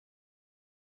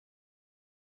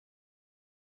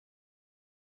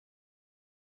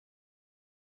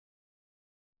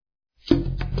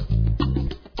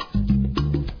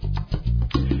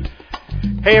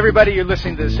Hey everybody, you're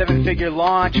listening to the Seven Figure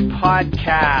Launch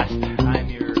Podcast. I'm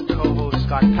your co-host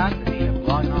Scott Patton, the Dean of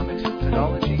Blogonomics and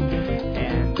Methodology,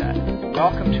 and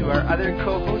welcome to our other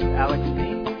co-host, Alex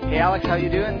Dean. Hey Alex, how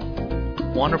you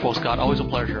doing? Wonderful, Scott. Always a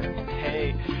pleasure.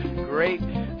 Hey, great.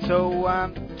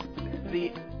 So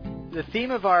the theme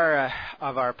of our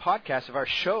podcast, of our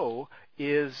show,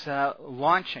 is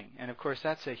launching, and of course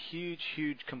that's a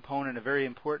huge component, a very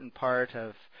important part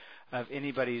of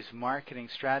anybody's marketing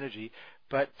strategy.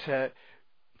 But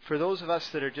for those of us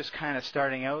that are just kind of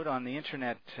starting out on the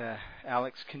internet,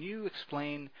 Alex, can you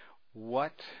explain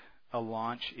what a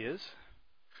launch is?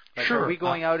 Like, sure. Are we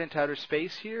going out into outer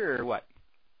space here, or what?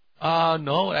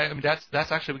 No. I mean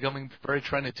that's actually becoming very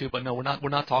trendy too. But no, we're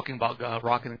not talking about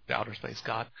rocketing into outer space,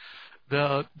 Scott.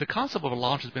 The concept of a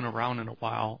launch has been around in a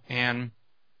while, and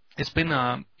it's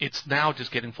now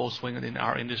just getting full swing in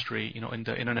our industry, in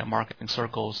the internet marketing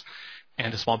circles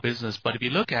and the small business. But if you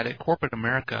look at it, corporate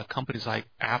America, companies like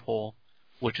Apple,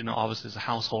 which obviously is a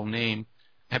household name,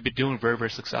 have been doing very, very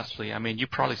successfully. I mean, you've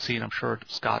probably seen, I'm sure,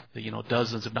 Scott,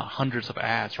 dozens, if not hundreds of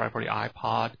ads, right, for the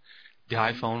iPod, the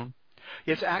iPhone.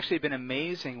 It's actually been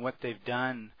amazing what they've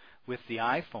done with the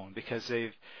iPhone, because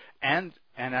they've and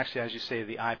actually, as you say,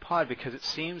 the iPod, because it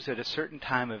seems at a certain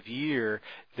time of year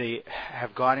they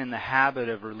have got in the habit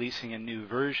of releasing a new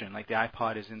version. Like the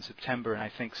iPod is in September, and I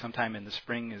think sometime in the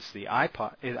spring is the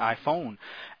iPhone.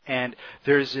 And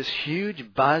there's this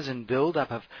huge buzz and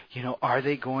build-up of, are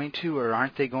they going to or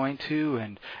aren't they going to?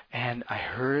 And I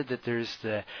heard that there's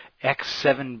the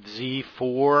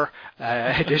X7Z4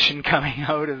 edition coming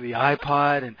out of the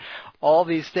iPod, and all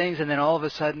these things. And then all of a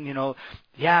sudden,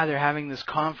 they're having this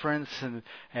conference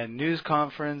and news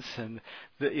conference, and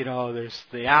there's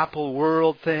the Apple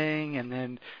World thing, and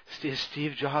then is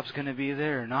Steve Jobs going to be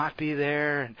there or not be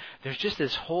there? And there's just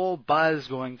this whole buzz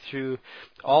going through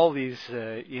all these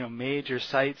major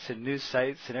sites and news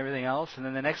sites and everything else. And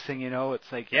then the next thing you know,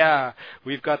 it's like,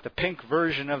 we've got the pink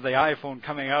version of the iPhone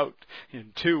coming out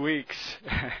in 2 weeks.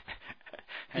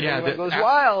 And everyone goes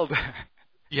wild.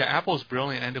 Yeah, Apple's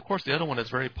brilliant, and of course the other one that's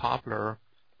very popular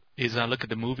is look at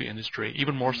the movie industry,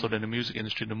 even more so than the music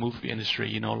industry, the movie industry.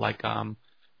 We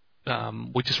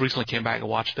just recently came back and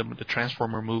watched the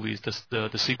Transformer movies, the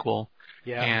sequel.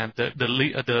 Yeah. And the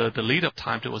lead up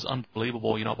time to it was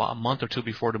unbelievable. About a month or two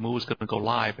before the movie was going to go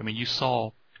live. I mean, you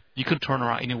could turn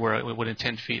around anywhere within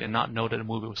 10 feet and not know that a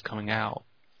movie was coming out.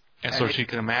 And so, as you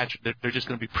can imagine, they're just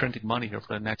going to be printing money here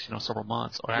for the next, several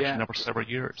months, or actually several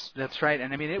years. That's right.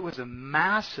 And I mean, it was a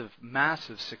massive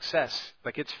success.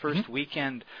 Like its first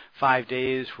weekend, 5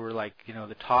 days were like,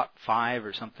 the top 5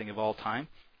 or something of all time.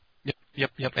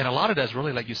 Yep. And a lot of that is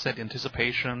really, like you said,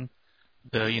 anticipation.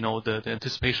 The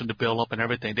anticipation, the build up and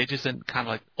everything. They just didn't kind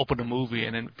of like open the movie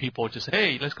and then people just,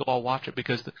 hey, let's go all watch it,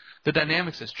 because the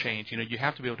dynamics has changed. You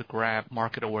have to be able to grab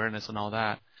market awareness and all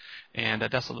that. And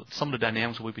that's some of the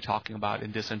dynamics we'll be talking about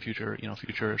in this and future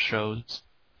shows.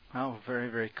 Oh, very,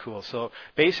 very cool. So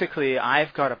basically,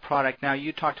 I've got a product. Now,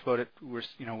 you talked about it.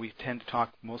 We tend to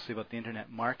talk mostly about the internet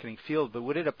marketing field, but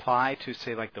would it apply to,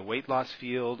 say, like the weight loss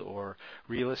field or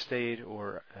real estate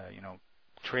or,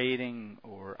 trading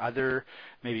or other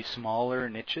maybe smaller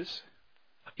niches?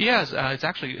 Yes,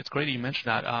 it's great that you mentioned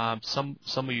that. Some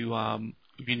of you,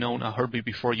 if you heard me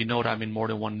before, that I'm in more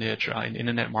than one niche in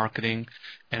internet marketing,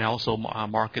 and also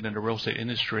market in the real estate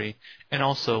industry, and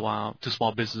also to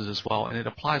small businesses as well. And it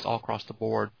applies all across the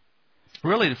board.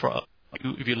 Really, if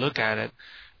you look at it,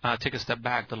 take a step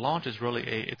back. The launch is really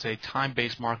it's a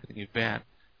time-based marketing event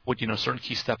with certain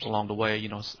key steps along the way.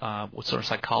 With certain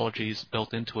psychologies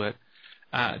built into it.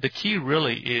 The key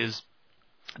really is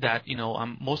that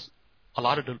a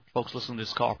lot of the folks listening to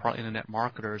this call are probably internet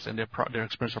marketers, and their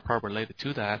experience are probably related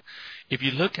to that. If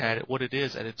you look at it, what it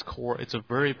is at its core, it's a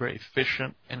very, very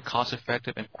efficient and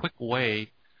cost-effective and quick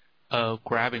way of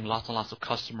grabbing lots and lots of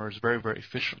customers very, very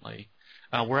efficiently.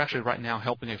 We're actually right now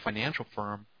helping a financial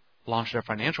firm launch their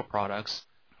financial products,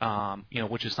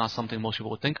 which is not something most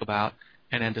people would think about.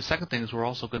 And then the second thing is we're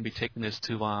also going to be taking this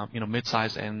to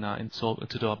mid-size and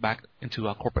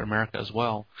into corporate America as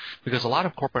well, because a lot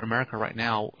of corporate America right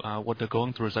now, what they're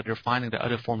going through is that they're finding that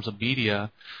other forms of media,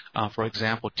 for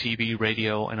example, TV,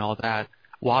 radio, and all that,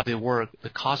 while they work, the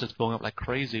cost is going up like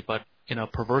crazy, but in a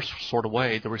perverse sort of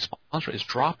way, the response rate is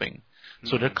dropping.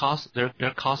 So their cost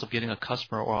of getting a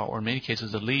customer, or in many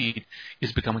cases a lead,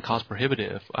 is becoming cost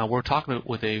prohibitive. We're talking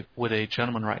with a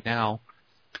gentleman right now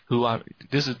who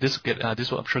this will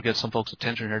I'm sure get some folks'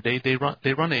 attention here. They run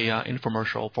a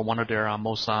infomercial for one of their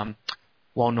most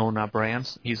well-known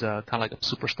brands. He's kind of like a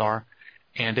superstar,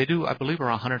 and they do, I believe,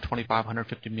 around $125,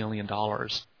 $150 million.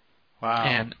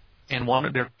 Wow! And one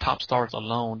of their top stars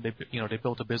alone, they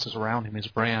built a business around him, his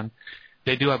brand.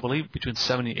 They do, I believe, between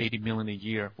 70 and 80 million a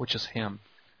year, which is him.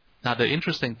 Now, the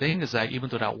interesting thing is that even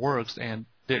though that works, and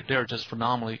they're just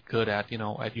phenomenally good at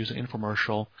using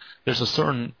infomercial, there's a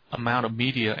certain amount of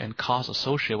media and cost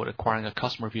associated with acquiring a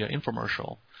customer via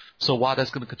infomercial. So while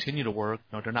that's going to continue to work,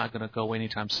 they're not going to go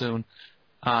anytime soon.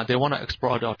 They want to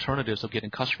explore the alternatives of getting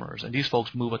customers. And these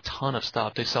folks move a ton of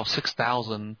stuff. They sell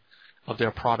 6,000 of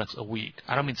their products a week.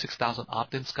 I don't mean 6,000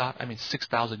 opt-ins, Scott. I mean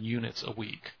 6,000 units a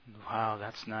week. Wow,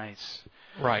 that's nice.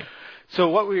 Right. So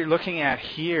what we're looking at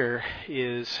here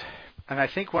is, and I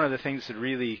think one of the things that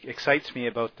really excites me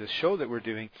about this show that we're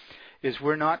doing is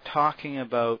we're not talking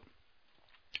about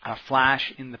a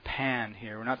flash in the pan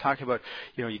here. We're not talking about,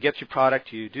 you get your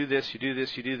product, you do this, you do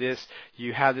this, you do this,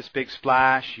 you have this big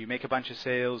splash, you make a bunch of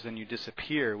sales, and you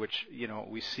disappear, which,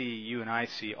 you and I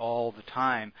see all the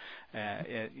time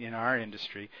in our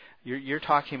industry. You're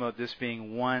talking about this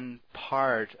being one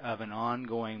part of an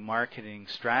ongoing marketing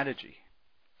strategy.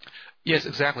 Yes,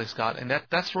 exactly, Scott. And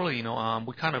that's really,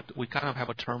 we kind of have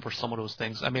a term for some of those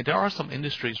things. I mean, there are some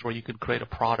industries where you can create a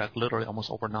product literally almost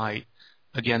overnight.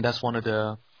 Again, that's one of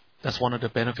the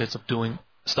benefits of doing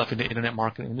stuff in the internet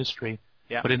marketing industry.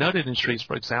 Yeah. But in other industries,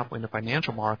 for example, in the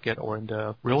financial market or in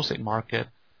the real estate market,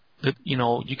 that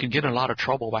you can get in a lot of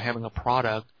trouble by having a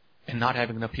product and not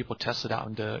having enough people test it out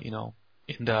and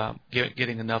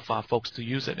getting enough folks to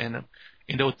use it. And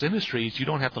in those industries, you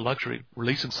don't have the luxury of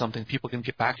releasing something people can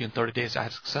get back to you in 30 days. I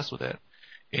had success with it.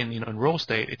 In real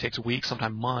estate, it takes weeks,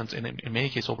 sometimes months, and in many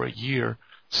cases over a year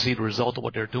to see the result of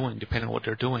what they're doing, depending on what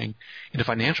they're doing. In the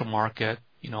financial market,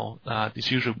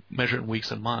 it's usually measured in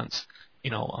weeks and months.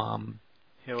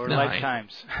 Or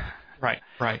lifetimes.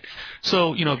 Right.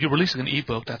 So, if you're releasing an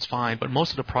ebook, that's fine, but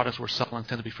most of the products we're selling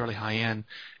tend to be fairly high-end.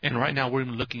 And right now we're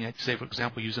even looking at, say, for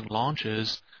example, using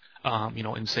launches,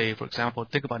 and say, for example,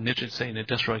 think about niches, say, in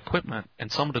industrial equipment,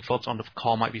 and some of the folks on the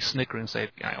call might be snickering and say,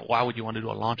 why would you want to do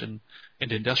a launch in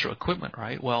the industrial equipment,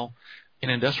 right? Well,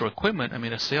 in industrial equipment, I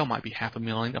mean, a sale might be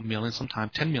 $500,000, $1 million,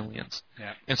 sometimes 10 millions.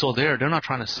 Yeah. And so they're not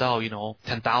trying to sell,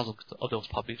 10,000 of those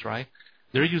puppies, right?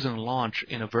 They're using launch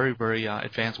in a very, very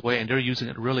advanced way, and they're using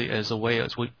it really as a way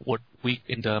as what we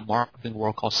in the marketing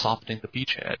world call softening the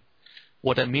beachhead.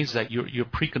 What that means is that you're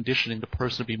preconditioning the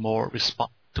person to be more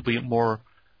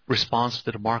responsive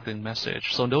to the marketing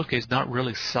message. So in those cases, not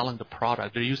really selling the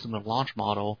product. They're using the launch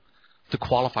model to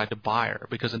qualify the buyer,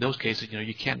 because in those cases,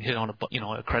 you can't hit on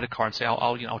a credit card and say,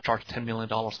 I'll charge $10 million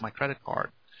on my credit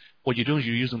card. What you're doing is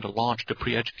you're using the launch to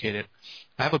pre-educate it.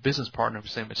 I have a business partner,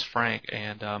 his name is Frank,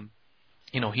 and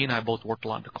he and I both worked a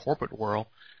lot in the corporate world.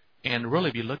 And really,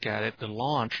 if you look at it, the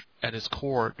launch at its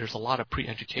core, there's a lot of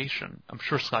pre-education. I'm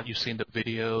sure, Scott, you've seen the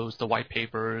videos, the white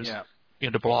papers,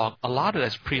 the blog. A lot of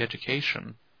that's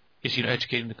pre-education is,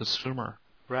 educating the consumer.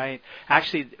 Right.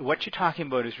 Actually, what you're talking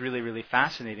about is really, really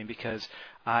fascinating, because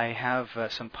I have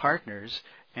some partners,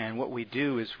 and what we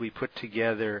do is we put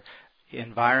together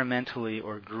environmentally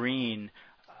or green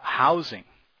housing.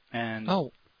 And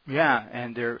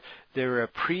and they're a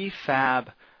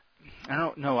prefab. I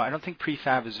don't think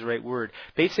prefab is the right word.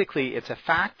 Basically, it's a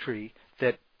factory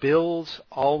that builds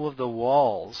all of the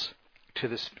walls to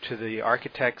the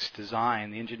architect's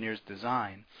design, the engineer's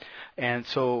design. And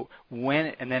so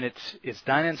then it's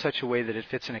done in such a way that it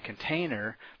fits in a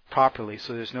container properly,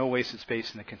 so there's no wasted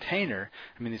space in the container.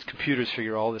 I mean, these computers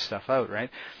figure all this stuff out, right?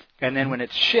 And then when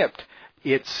it's shipped,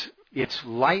 it's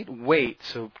lightweight,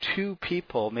 so 2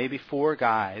 people, maybe 4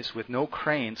 guys with no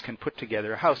cranes can put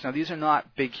together a house. Now, these are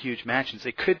not big, huge mansions.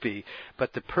 They could be,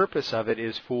 but the purpose of it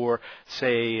is for,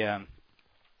 say,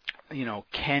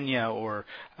 Kenya or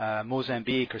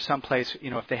Mozambique or someplace,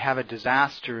 if they have a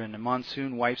disaster and the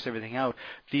monsoon wipes everything out,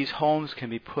 these homes can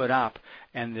be put up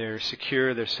and they're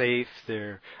secure, they're safe,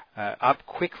 they're up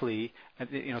quickly.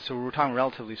 So we're talking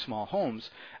relatively small homes.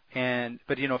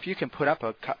 But if you can put up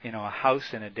a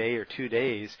house in a day or 2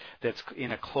 days that's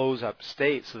in a close-up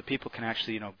state, so that people can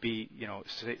actually be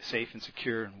safe and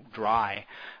secure and dry,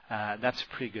 that's a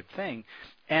pretty good thing.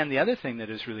 And the other thing that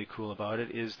is really cool about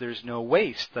it is there's no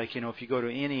waste. Like if you go to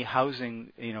any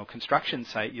housing construction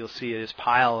site, you'll see this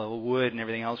pile of wood and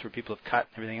everything else where people have cut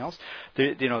and everything else.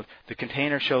 The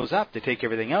container shows up, they take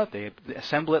everything out, they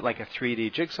assemble it like a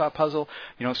 3D jigsaw puzzle,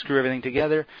 screw everything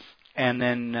together. And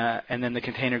then the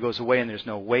container goes away, and there's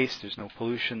no waste, there's no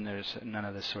pollution, there's none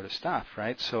of this sort of stuff,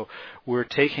 right? So we're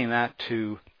taking that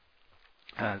to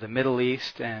the Middle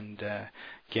East and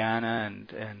Ghana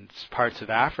and parts of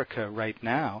Africa right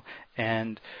now,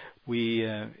 and we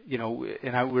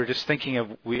we're just thinking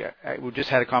of we just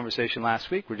had a conversation last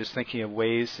week. We're just thinking of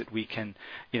ways that we can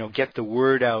get the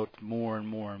word out more and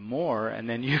more and more. And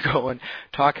then you go and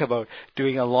talk about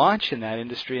doing a launch in that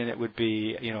industry, and it would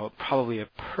be probably a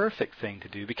perfect thing to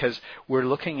do, because we're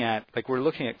looking at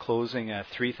closing a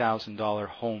 $3,000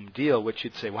 home deal, which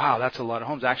you'd say, wow, that's a lot of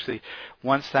homes. Actually,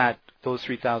 once those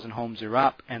 3,000 homes are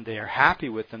up and they are happy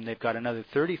with them, they've got another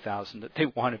 30,000 that they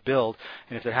want to build,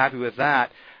 and if they're happy with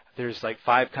that, there's like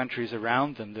 5 countries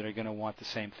around them that are going to want the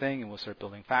same thing, and we'll start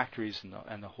building factories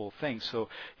and the whole thing. So,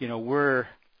 we're,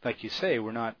 like you say,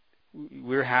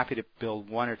 we're happy to build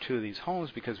 1 or 2 of these homes,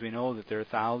 because we know that there are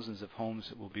thousands of homes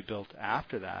that will be built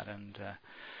after that. And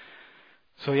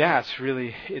so, yeah,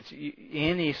 it's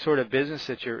any sort of business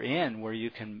that you're in where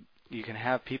you can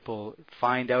have people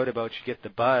find out about you, get the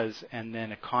buzz, and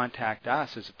then contact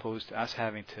us, as opposed to us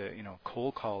having to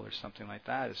cold call or something like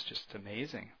that. It's just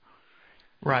amazing.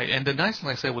 Right, and the nice thing,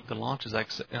 like I said, with the launch is, at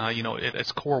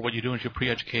its core, what you're doing is you're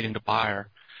pre-educating the buyer.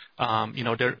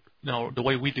 The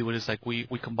way we do it is like we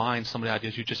combine some of the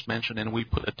ideas you just mentioned, and we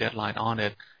put a deadline on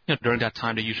it. During that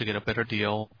time, they usually get a better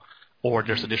deal, or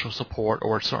there's additional support,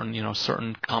 or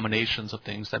certain combinations of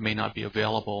things that may not be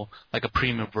available, like a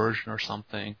premium version or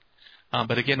something.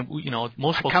 But again,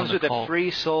 most folks comes with a free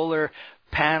solar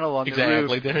panel on the roof.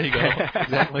 Exactly. There you go.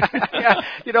 Exactly.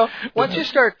 Yeah. Once you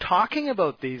start talking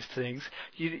about these things,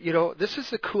 this is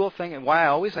the cool thing, and why I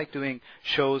always like doing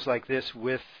shows like this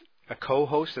with a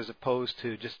co-host as opposed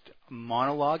to just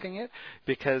monologuing it,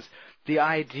 because the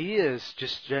ideas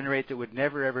just generate that would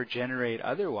never ever generate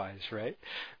otherwise, right?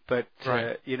 But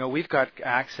right. We've got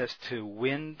access to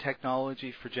wind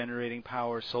technology for generating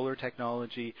power, solar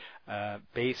technology,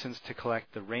 basins to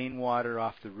collect the rainwater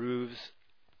off the roofs,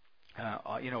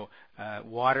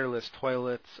 waterless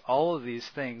toilets, all of these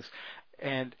things.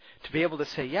 And to be able to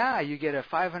say, yeah, you get a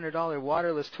 $500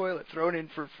 waterless toilet thrown in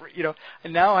for free,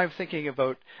 And now I'm thinking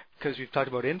about, because we've talked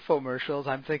about infomercials,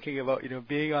 I'm thinking about,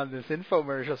 being on this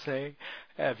infomercial saying,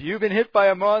 have you been hit by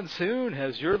a monsoon?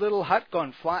 Has your little hut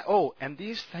gone fly? Oh, and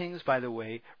these things, by the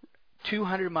way,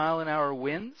 200-mile-an-hour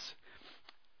winds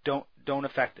don't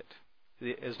affect it,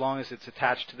 as long as it's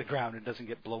attached to the ground and doesn't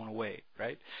get blown away,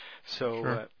 right? So,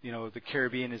 sure. The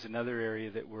Caribbean is another area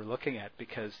that we're looking at,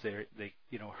 because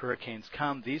hurricanes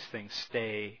come, these things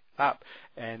stay up.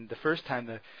 And the first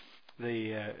time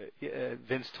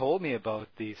Vince told me about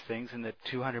these things, and the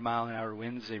 200-mile-an-hour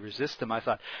winds, they resist them, I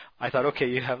thought, okay,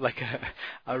 you have like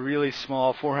a really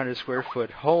small 400 square foot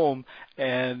home,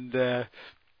 and a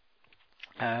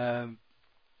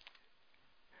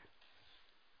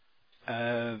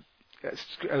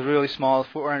really small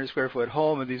 400 square foot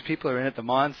home, and these people are in it.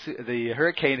 The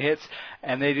hurricane hits,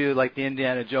 and they do like the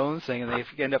Indiana Jones thing, and they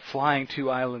end up flying 2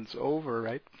 islands over,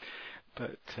 right?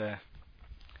 But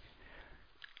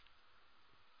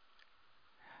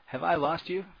have I lost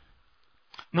you?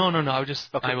 No.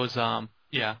 Okay. I was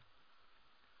yeah.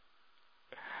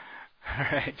 All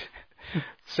right.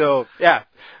 So yeah.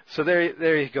 So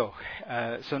there you go.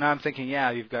 So now I'm thinking,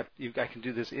 I can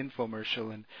do this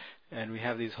infomercial, and we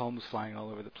have these homes flying all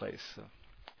over the place. So,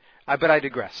 but I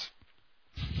digress.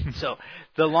 So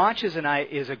the launch is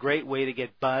a great way to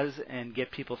get buzz and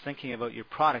get people thinking about your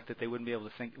product that they wouldn't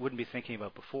be thinking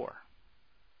about before.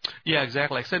 Yeah,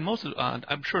 exactly. Like I said,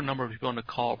 I'm sure a number of people on the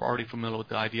call are already familiar with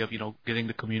the idea of getting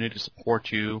the community to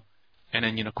support you, and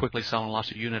then quickly selling lots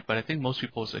of units. But I think most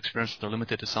people's experiences are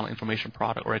limited to selling information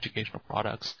product or educational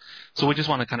products. So we just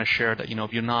want to kind of share that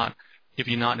if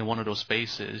you're not in one of those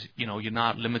spaces, you're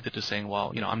not limited to saying,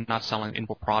 well, I'm not selling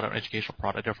info product or educational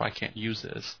product, therefore I can't use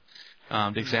this.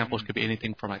 The examples could be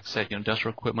anything from, like I said,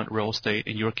 industrial equipment, real estate.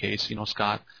 In your case,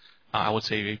 Scott, I would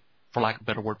say, for lack of a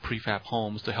better word, prefab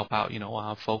homes to help out,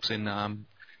 folks in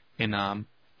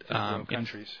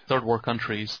third world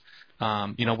countries.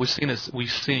 We've seen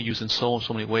it used in so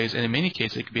many ways, and in many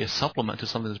cases, it could be a supplement to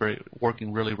something that's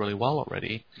working really, really well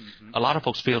already. Mm-hmm. A lot of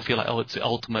folks feel like, it's the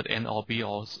ultimate end all be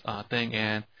all thing,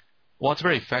 and while it's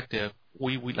very effective,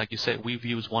 we like you said, we've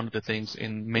used one of the things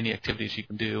in many activities you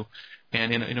can do.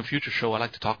 And in a future show, I'd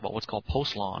like to talk about what's called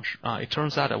post-launch. It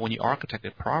turns out that when you architect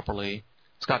it properly,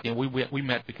 Scott, we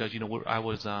met because I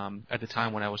was at the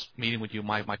time when I was meeting with you,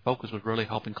 my focus was really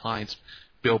helping clients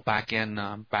build back-end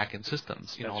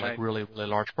systems, That's like right. really, really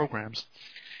large programs.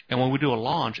 And when we do a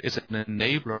launch, it's an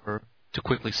enabler to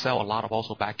quickly sell a lot of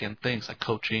also back-end things like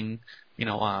coaching,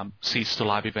 seats to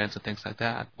live events and things like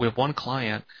that. We have one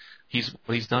client.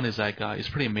 What he's done is it's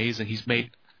pretty amazing. He's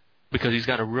made, because he's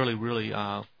got a really, really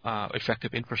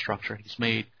effective infrastructure. He's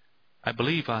made, I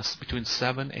believe, between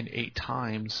 7 and 8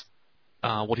 times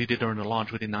what he did during the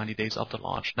launch within 90 days of the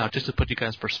launch. Now, just to put you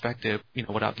guys in perspective,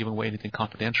 without giving away anything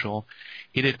confidential,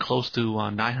 he did close to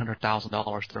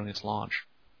 $900,000 during his launch.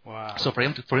 Wow. So for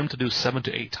him to do 7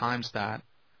 to 8 times that,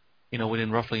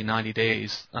 within roughly 90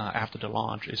 days after the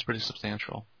launch is pretty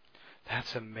substantial.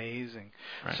 That's amazing.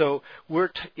 Right. So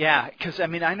because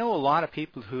I know a lot of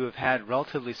people who have had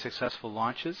relatively successful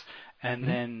launches and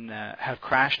then have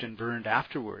crashed and burned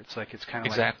afterwards. Like it's kind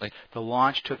of like the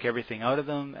launch took everything out of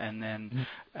them, and then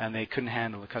and they couldn't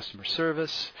handle the customer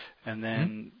service, and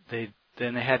then they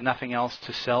had nothing else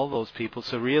to sell those people.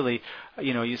 So really,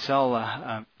 you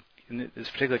sell. In this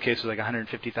particular case, it was like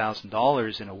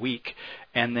 $150,000 in a week,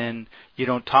 and then you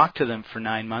don't talk to them for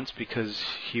 9 months because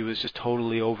he was just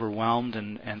totally overwhelmed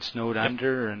and snowed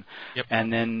under, and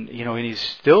then and he's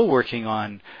still working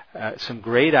on some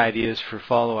great ideas for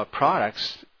follow-up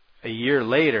products a year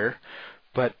later,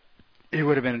 but it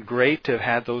would have been great to have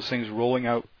had those things rolling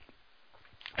out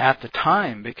at the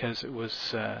time because it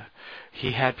was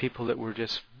he had people that were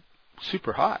just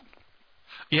super hot.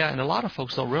 Yeah, and a lot of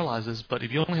folks don't realize this, but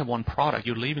if you only have one product,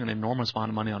 you're leaving an enormous amount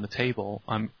of money on the table.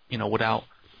 Without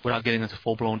getting into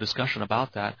full-blown discussion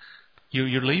about that,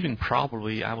 you're leaving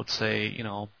probably, I would say,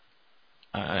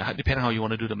 depending on how you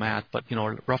want to do the math, but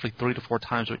roughly 3 to 4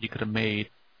 times what you could have made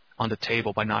on the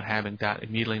table by not having that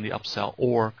immediately in the upsell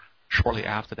or shortly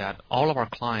after that. All of our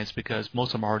clients, because most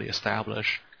of them are already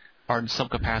established, are in some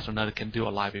capacity or another can do a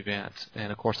live event, and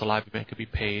of course the live event could be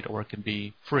paid or it can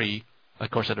be free. Of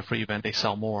course, at a free event, they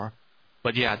sell more.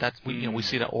 But yeah, we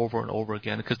see that over and over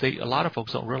again because a lot of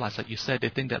folks don't realize, like you said, they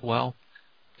think that the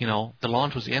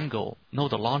launch was the end goal. No,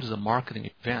 the launch is a marketing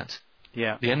event.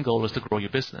 Yeah. The end goal is to grow your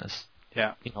business.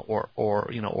 Yeah. Or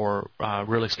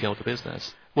really scale the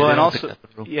business. Well, and also,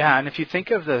 and if you think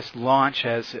of this launch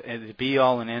as the be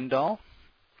all and end all,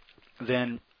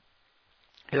 then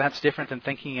that's different than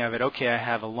thinking of it. Okay, I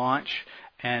have a launch,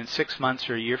 and 6 months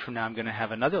or a year from now, I'm going to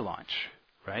have another launch.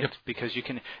 Right? Yep. Because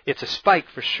it's a spike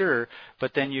for sure,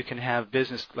 but then you can have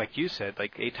business, like you said,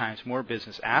 like 8 times more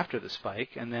business after the spike,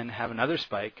 and then have another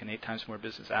spike and 8 times more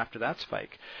business after that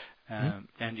spike.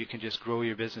 And you can just grow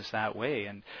your business that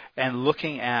way. And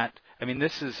looking at,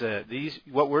 this is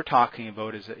what we're talking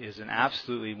about is an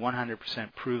absolutely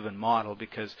 100% proven model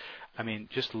because,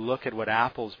 just look at what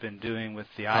Apple's been doing with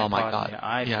the iPod and the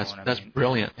iPhone. Yeah, that's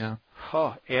brilliant. Yeah.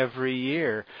 Every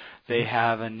year they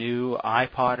have a new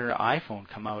iPod or iPhone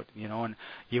come out, and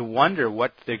you wonder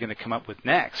what they're going to come up with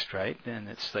next, right? And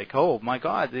it's like, oh my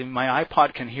God, my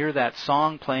iPod can hear that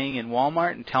song playing in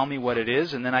Walmart and tell me what it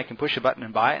is, and then I can push a button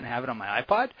and buy it and have it on my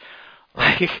iPod.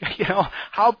 Like,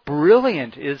 how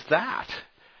brilliant is that?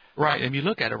 Right, and you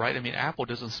look at it, right? Apple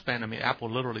doesn't spend. Apple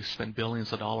literally spend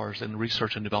billions of dollars in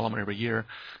research and development every year.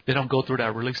 They don't go through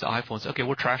that, release the iPhones. Okay,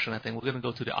 we're trashing that thing. We're going to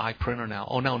go to the iPrinter now.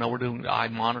 Oh no, we're doing the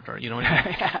iMonitor. You know what I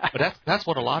mean? But that's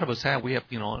what a lot of us have. We have,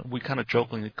 we kind of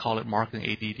jokingly call it marketing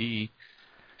ADD.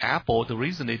 Apple, the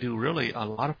reason they do really, a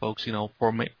lot of folks, I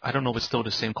don't know if it's still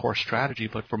the same core strategy,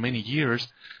 but for many years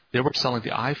they were selling the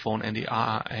iPhone and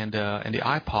the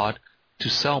iPod to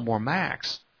sell more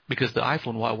Macs. Because the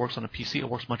iPhone, while it works on a PC, it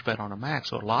works much better on a Mac.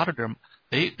 So a lot of them,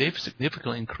 they've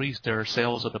significantly increased their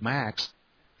sales of the Macs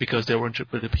because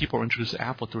the people were introduced to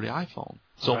Apple through the iPhone.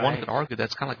 So one could argue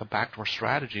that's kind of like a backdoor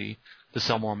strategy to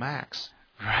sell more Macs.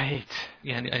 Right.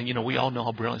 And we all know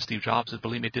how brilliant Steve Jobs is.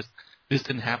 Believe me, this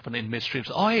didn't happen in midstream.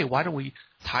 So, hey, why don't we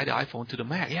tie the iPhone to the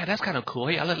Mac? Yeah, that's kind of cool.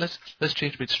 Hey, let's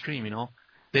change midstream.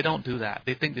 They don't do that.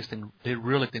 They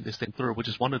really think this thing through, which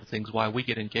is one of the things why we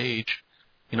get engaged.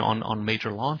 On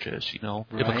major launches, If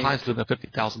a client's doing a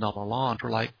 $50,000 launch,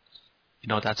 we're like,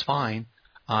 that's fine.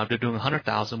 They're doing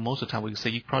 $100,000. Most of the time, we can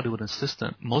say you can probably do an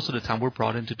assistant. Most of the time, we're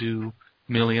brought in to do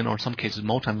million or in some cases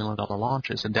multi-million-dollar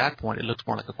launches. At that point, it looks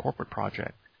more like a corporate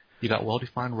project. You got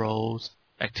well-defined roles,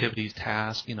 activities,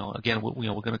 tasks. Again, we're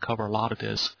going to cover a lot of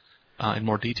this in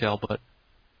more detail, but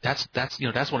that's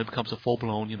when it becomes a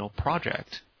full-blown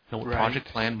project. Project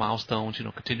plan, milestones,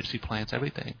 contingency plans,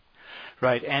 everything.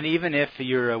 Right, and even if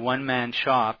you're a one-man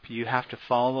shop, you have to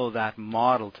follow that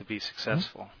model to be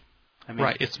successful.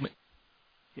 Right,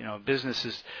 business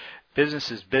is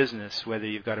business. Whether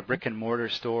you've got a brick and mortar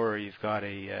store or you've got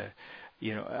a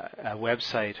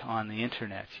website on the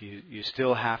internet, you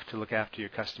still have to look after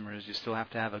your customers. You still have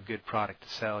to have a good product to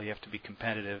sell. You have to be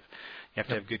competitive. You have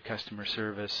to have good customer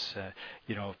service.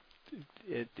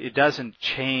 It doesn't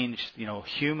change.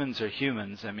 Humans are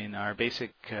humans. Our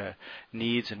basic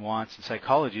needs and wants and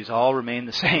psychologies all remain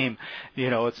the same.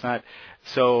 It's not.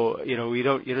 So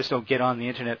you just don't get on the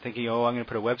internet thinking, oh, I'm going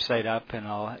to put a website up and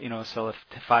I'll sell a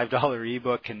 $5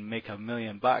 ebook and make $1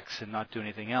 million and not do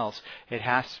anything else. It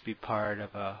has to be part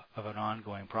of an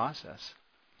ongoing process.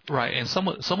 Right, and some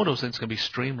of those things can be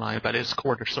streamlined, but it's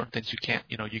core. There's certain things you can't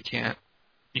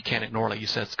ignore. Like you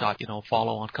said, Scott,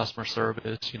 follow on customer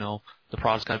service. The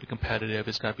product's got to be competitive.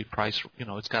 It's got to be priced.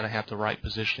 It's got to have the right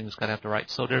positioning. It's got to have the right.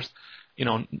 So there's,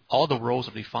 all the roles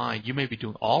are defined. You may be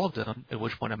doing all of them, at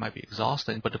which point it might be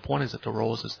exhausting. But the point is that the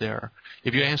roles is there.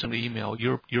 If you're answering the email,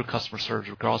 you're customer service,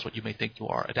 regardless of what you may think you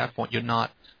are. At that point, you're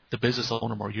not the business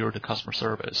owner, or you're the customer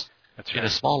service. That's right. In a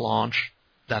small launch,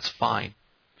 that's fine.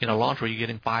 In a launch where you're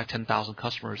getting 10,000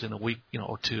 customers in a week,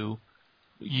 or two,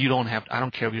 I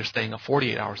don't care if you're staying up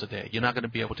 48 hours a day. You're not going to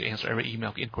be able to answer every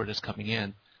email inquiry that's coming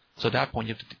in. So at that point,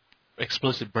 you have to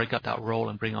explicitly break up that role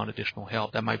and bring on additional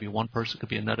help. That might be one person, could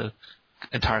be another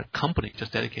entire company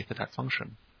just dedicated to that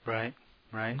function. Right.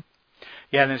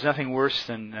 Yeah, and there's nothing worse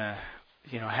than,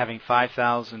 having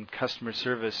 5,000 customer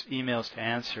service emails to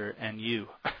answer and you.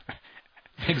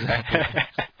 Exactly.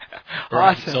 Awesome.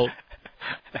 Right. So,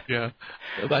 yeah,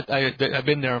 but I've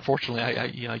been there.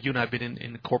 Unfortunately, you and I've been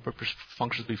in corporate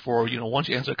functions before. Once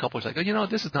you answer a couple, it's like,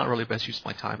 this is not really the best use of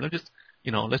my time. Let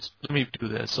me do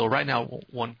this. So right now,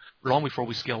 long before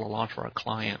we scale a launch for our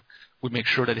client, we make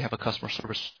sure that they have a customer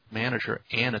service manager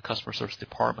and a customer service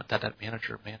department that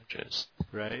manager manages.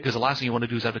 Right. Because the last thing you want to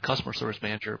do is have the customer service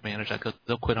manager manage that, because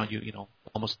they'll quit on you,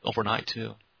 almost overnight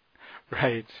too.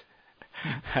 Right.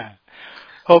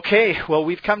 Okay, well,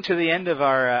 we've come to the end of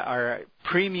our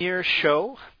premiere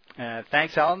show.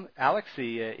 Thanks, Alex.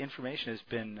 The information has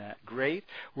been great.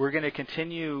 We're going to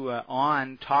continue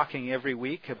on talking every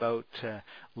week about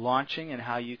launching and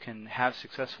how you can have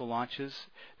successful launches,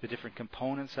 the different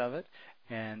components of it.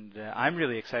 And I'm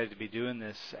really excited to be doing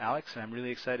this, Alex, and I'm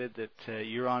really excited that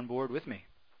you're on board with me.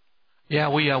 Yeah,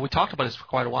 we talked about this for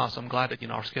quite a while, so I'm glad that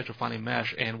our schedule finally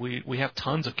meshed, and we have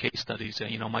tons of case studies.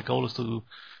 And my goal is to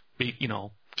be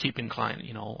keeping client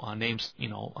names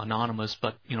anonymous,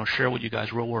 but share with you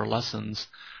guys real world lessons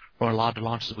for a lot of the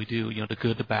launches we do. The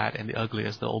good, the bad, and the ugly,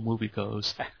 as the old movie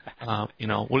goes. In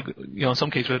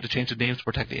some cases we have to change the names to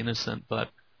protect the innocent, but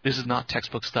this is not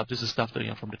textbook stuff. This is stuff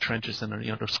that from the trenches and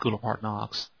the School of Hard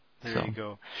Knocks. There you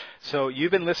go. So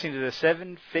you've been listening to the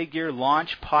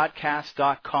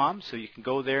 7figurelaunchpodcast.com, so you can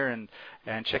go there and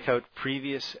check out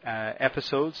previous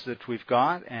episodes that we've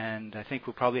got, and I think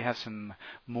we'll probably have some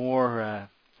more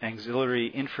auxiliary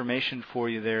information for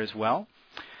you there as well.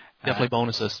 Definitely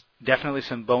bonuses. Definitely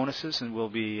some bonuses, and we'll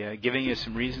be giving you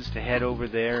some reasons to head over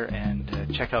there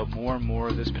and check out more and more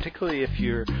of this, particularly if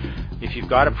you've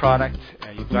got a product,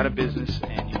 you've got a business,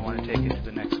 and you want to take it to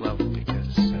the next level,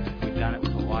 because we've done it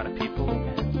with a lot of people,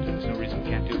 and there's no reason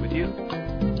we can't do it with you.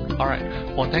 All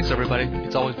right. Well, thanks, everybody.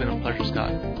 It's always been a pleasure,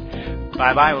 Scott.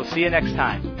 Bye-bye. We'll see you next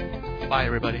time. Bye,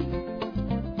 everybody.